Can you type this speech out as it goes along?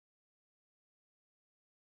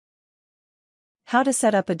How to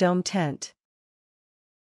set up a dome tent.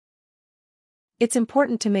 It's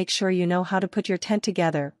important to make sure you know how to put your tent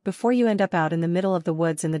together before you end up out in the middle of the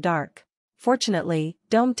woods in the dark. Fortunately,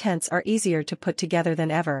 dome tents are easier to put together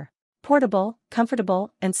than ever. Portable,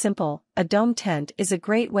 comfortable, and simple, a dome tent is a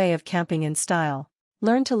great way of camping in style.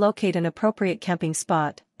 Learn to locate an appropriate camping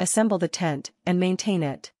spot, assemble the tent, and maintain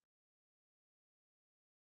it.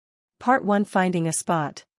 Part 1: Finding a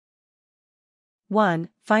spot. 1.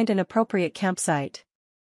 Find an appropriate campsite.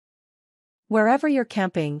 Wherever you're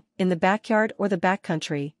camping, in the backyard or the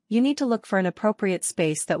backcountry, you need to look for an appropriate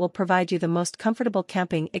space that will provide you the most comfortable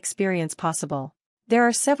camping experience possible. There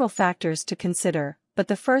are several factors to consider, but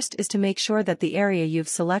the first is to make sure that the area you've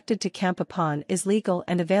selected to camp upon is legal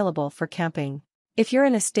and available for camping. If you're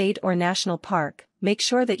in a state or national park, make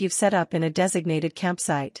sure that you've set up in a designated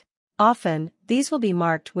campsite. Often, these will be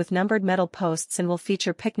marked with numbered metal posts and will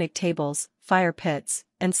feature picnic tables, fire pits,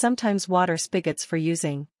 and sometimes water spigots for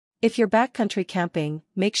using. If you're backcountry camping,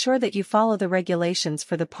 make sure that you follow the regulations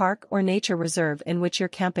for the park or nature reserve in which you're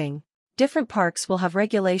camping. Different parks will have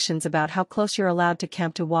regulations about how close you're allowed to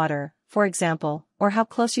camp to water, for example, or how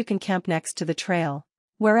close you can camp next to the trail.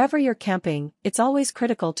 Wherever you're camping, it's always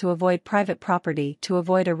critical to avoid private property to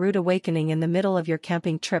avoid a rude awakening in the middle of your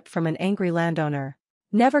camping trip from an angry landowner.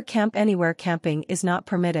 Never camp anywhere camping is not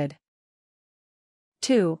permitted.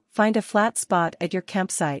 2. Find a flat spot at your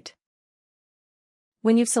campsite.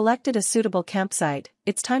 When you've selected a suitable campsite,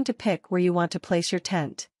 it's time to pick where you want to place your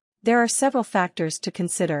tent. There are several factors to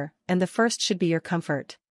consider, and the first should be your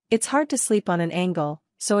comfort. It's hard to sleep on an angle,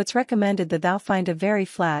 so it's recommended that thou find a very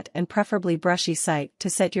flat and preferably brushy site to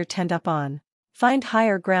set your tent up on. Find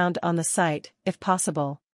higher ground on the site, if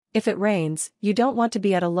possible. If it rains, you don't want to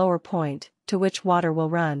be at a lower point, to which water will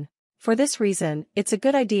run. For this reason, it's a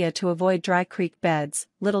good idea to avoid dry creek beds,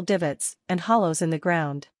 little divots, and hollows in the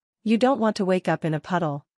ground. You don't want to wake up in a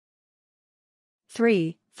puddle.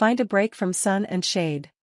 3. Find a break from sun and shade.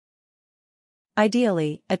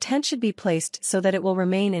 Ideally, a tent should be placed so that it will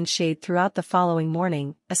remain in shade throughout the following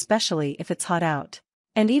morning, especially if it's hot out.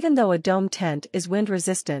 And even though a dome tent is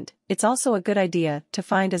wind-resistant, it's also a good idea to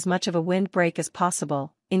find as much of a wind break as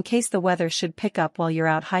possible, in case the weather should pick up while you're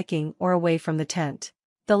out hiking or away from the tent.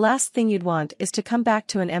 The last thing you'd want is to come back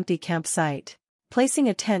to an empty campsite. Placing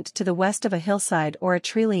a tent to the west of a hillside or a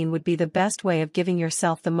treeline would be the best way of giving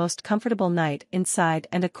yourself the most comfortable night inside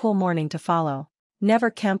and a cool morning to follow. Never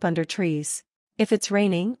camp under trees. If it's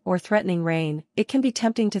raining or threatening rain, it can be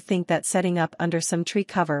tempting to think that setting up under some tree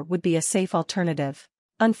cover would be a safe alternative.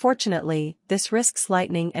 Unfortunately, this risks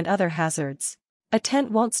lightning and other hazards. A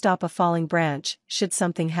tent won't stop a falling branch, should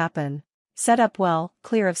something happen. Set up well,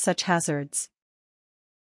 clear of such hazards.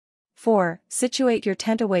 4. Situate your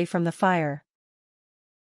tent away from the fire.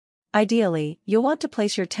 Ideally, you'll want to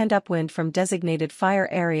place your tent upwind from designated fire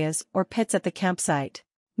areas or pits at the campsite.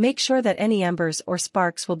 Make sure that any embers or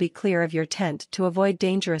sparks will be clear of your tent to avoid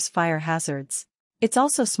dangerous fire hazards. It's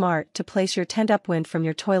also smart to place your tent upwind from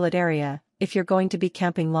your toilet area, if you're going to be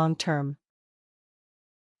camping long-term.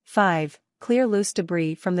 5. Clear loose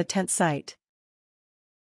debris from the tent site.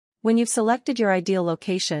 When you've selected your ideal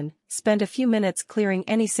location, spend a few minutes clearing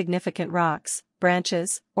any significant rocks,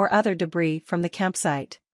 branches, or other debris from the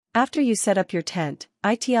campsite. After you set up your tent,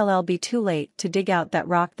 it'll be too late to dig out that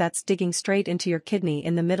rock that's digging straight into your kidney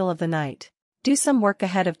in the middle of the night. Do some work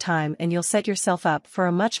ahead of time and you'll set yourself up for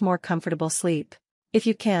a much more comfortable sleep. If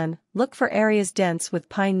you can, look for areas dense with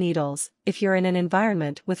pine needles, if you're in an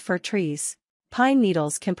environment with fir trees. Pine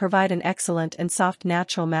needles can provide an excellent and soft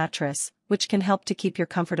natural mattress, which can help to keep you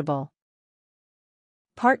comfortable.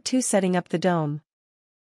 Part 2: Setting up the dome.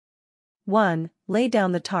 1. Lay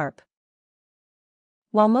down the tarp.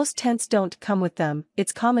 While most tents don't come with them,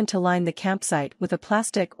 it's common to line the campsite with a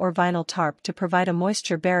plastic or vinyl tarp to provide a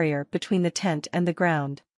moisture barrier between the tent and the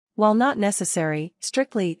ground. While not necessary,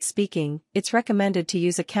 strictly speaking, it's recommended to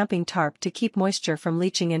use a camping tarp to keep moisture from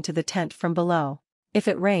leaching into the tent from below. If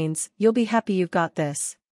it rains, you'll be happy you've got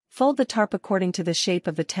this. Fold the tarp according to the shape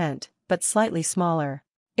of the tent, but slightly smaller.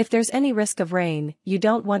 If there's any risk of rain, you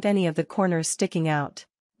don't want any of the corners sticking out.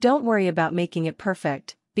 Don't worry about making it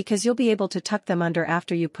perfect, because you'll be able to tuck them under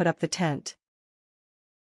after you put up the tent.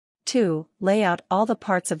 2. Lay out all the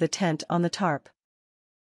parts of the tent on the tarp.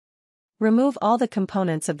 Remove all the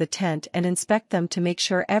components of the tent and inspect them to make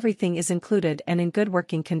sure everything is included and in good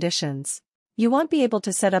working conditions. You won't be able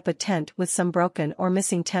to set up a tent with some broken or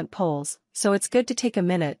missing tent poles, so it's good to take a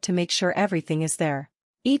minute to make sure everything is there.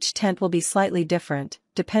 Each tent will be slightly different,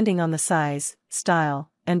 depending on the size,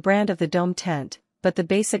 style, and brand of the dome tent, but the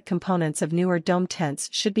basic components of newer dome tents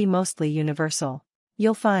should be mostly universal.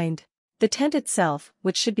 You'll find the tent itself,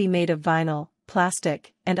 which should be made of vinyl,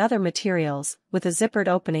 plastic, and other materials, with a zippered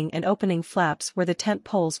opening and opening flaps where the tent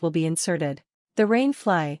poles will be inserted. The rain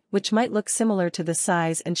fly, which might look similar to the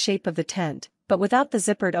size and shape of the tent, but without the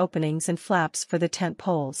zippered openings and flaps for the tent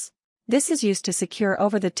poles. This is used to secure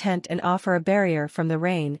over the tent and offer a barrier from the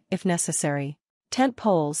rain, if necessary. Tent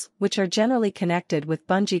poles, which are generally connected with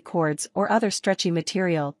bungee cords or other stretchy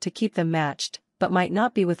material to keep them matched, but might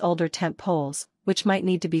not be with older tent poles, which might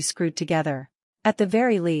need to be screwed together. At the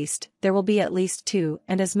very least, there will be at least 2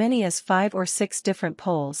 and as many as 5 or 6 different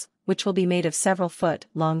poles, which will be made of several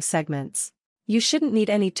foot-long segments. You shouldn't need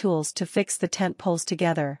any tools to fix the tent poles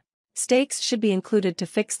together. Stakes should be included to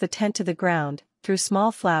fix the tent to the ground, through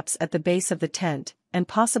small flaps at the base of the tent, and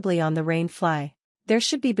possibly on the rain fly. There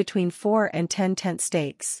should be between 4 and 10 tent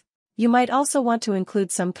stakes. You might also want to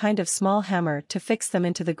include some kind of small hammer to fix them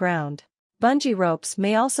into the ground. Bungee ropes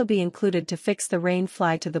may also be included to fix the rain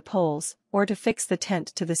fly to the poles, or to fix the tent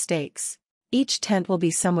to the stakes. Each tent will be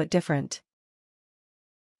somewhat different.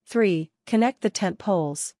 3. Connect the tent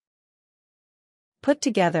poles. Put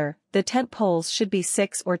together, the tent poles should be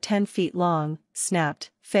 6 or 10 feet long, snapped,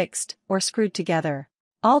 fixed, or screwed together.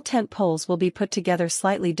 All tent poles will be put together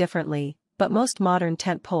slightly differently, but most modern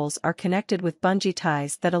tent poles are connected with bungee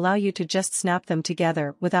ties that allow you to just snap them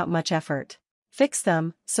together without much effort. Fix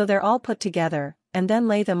them, so they're all put together, and then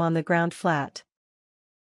lay them on the ground flat.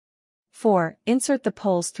 4. Insert the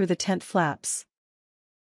poles through the tent flaps.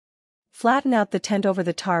 Flatten out the tent over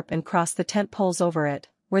the tarp and cross the tent poles over it,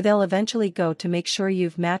 where they'll eventually go to make sure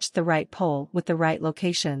you've matched the right pole with the right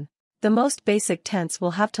location. The most basic tents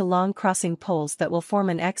will have 2 long crossing poles that will form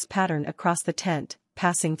an X pattern across the tent,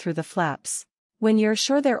 passing through the flaps. When you're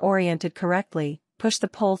sure they're oriented correctly, push the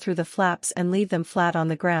pole through the flaps and leave them flat on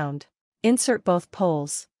the ground. Insert both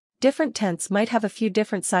poles. Different tents might have a few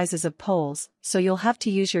different sizes of poles, so you'll have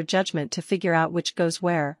to use your judgment to figure out which goes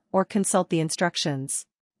where, or consult the instructions.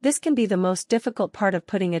 This can be the most difficult part of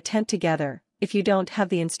putting a tent together, if you don't have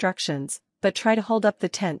the instructions, but try to hold up the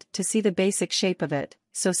tent to see the basic shape of it,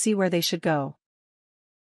 so see where they should go.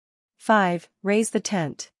 5. Raise the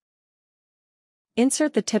tent.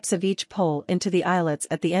 Insert the tips of each pole into the eyelets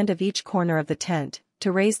at the end of each corner of the tent,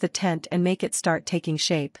 to raise the tent and make it start taking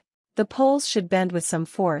shape. The poles should bend with some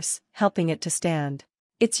force, helping it to stand.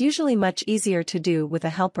 It's usually much easier to do with a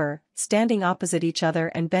helper, standing opposite each other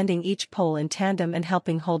and bending each pole in tandem and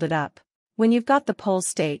helping hold it up. When you've got the poles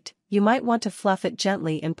staked, you might want to fluff it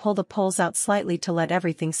gently and pull the poles out slightly to let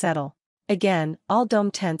everything settle. Again, all dome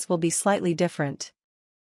tents will be slightly different.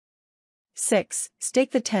 6.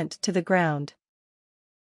 Stake the tent to the ground.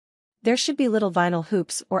 There should be little vinyl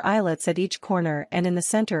hoops or eyelets at each corner and in the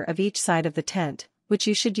center of each side of the tent, which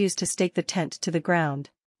you should use to stake the tent to the ground.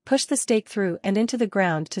 Push the stake through and into the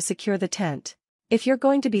ground to secure the tent. If you're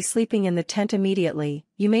going to be sleeping in the tent immediately,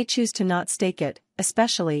 you may choose to not stake it,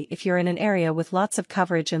 especially if you're in an area with lots of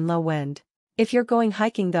coverage and low wind. If you're going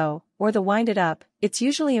hiking though, or the wind it up, it's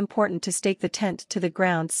usually important to stake the tent to the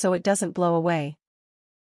ground so it doesn't blow away.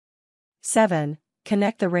 7.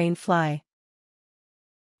 Connect the rain fly.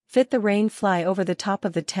 Fit the rain fly over the top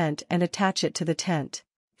of the tent and attach it to the tent.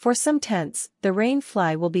 For some tents, the rain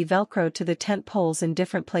fly will be velcroed to the tent poles in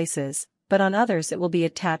different places, but on others it will be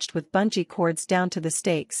attached with bungee cords down to the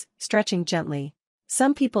stakes, stretching gently.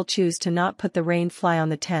 Some people choose to not put the rain fly on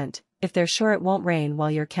the tent, if they're sure it won't rain while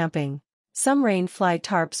you're camping. Some rain fly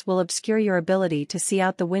tarps will obscure your ability to see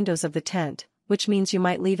out the windows of the tent, which means you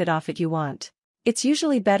might leave it off if you want. It's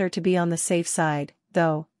usually better to be on the safe side,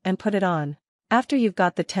 though, and put it on. After you've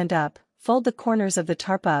got the tent up, fold the corners of the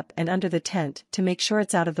tarp up and under the tent to make sure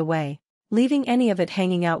it's out of the way. Leaving any of it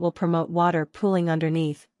hanging out will promote water pooling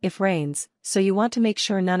underneath, if rains, so you want to make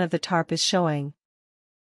sure none of the tarp is showing.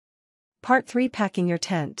 Part 3. Packing your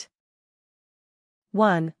tent.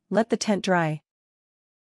 1. Let the tent dry.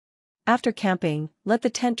 After camping, let the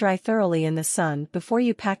tent dry thoroughly in the sun before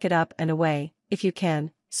you pack it up and away, if you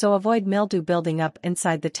can, so avoid mildew building up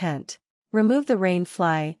inside the tent. Remove the rain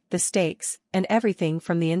fly, the stakes, and everything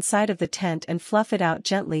from the inside of the tent and fluff it out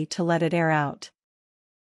gently to let it air out.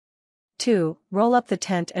 2. Roll up the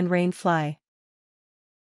tent and rain fly.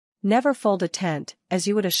 Never fold a tent, as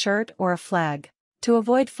you would a shirt or a flag. To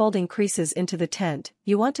avoid folding creases into the tent,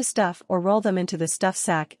 you want to stuff or roll them into the stuff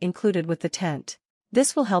sack included with the tent.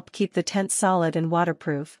 This will help keep the tent solid and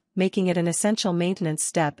waterproof, making it an essential maintenance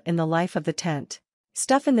step in the life of the tent.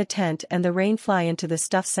 Stuff in the tent and the rain fly into the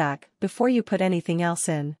stuff sack before you put anything else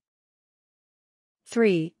in.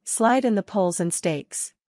 3. Slide in the poles and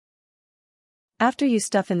stakes. After you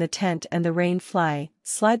stuff in the tent and the rain fly,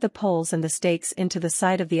 slide the poles and the stakes into the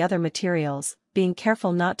side of the other materials, being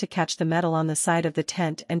careful not to catch the metal on the side of the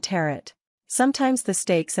tent and tear it. Sometimes the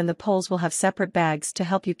stakes and the poles will have separate bags to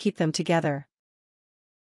help you keep them together.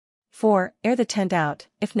 4. Air the tent out,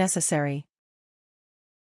 if necessary.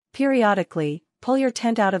 Periodically, pull your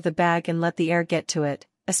tent out of the bag and let the air get to it,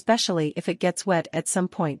 especially if it gets wet at some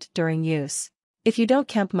point during use. If you don't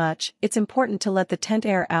camp much, it's important to let the tent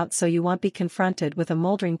air out so you won't be confronted with a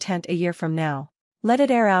moldering tent a year from now. Let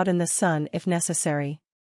it air out in the sun if necessary.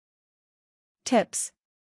 Tips.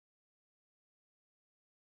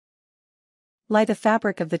 Lie the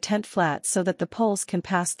fabric of the tent flat so that the poles can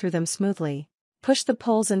pass through them smoothly. Push the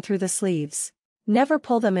poles in through the sleeves. Never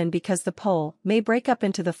pull them in because the pole may break up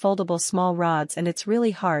into the foldable small rods and it's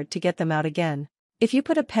really hard to get them out again. If you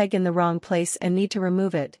put a peg in the wrong place and need to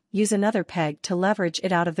remove it, use another peg to leverage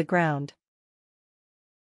it out of the ground.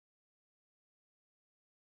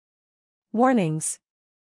 Warnings.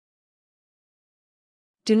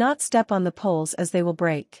 Do not step on the poles as they will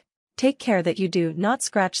break. Take care that you do not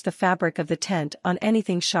scratch the fabric of the tent on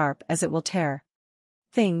anything sharp as it will tear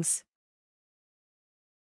things.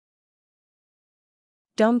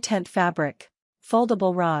 Dome tent fabric.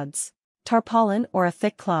 Foldable rods. Tarpaulin or a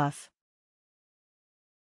thick cloth.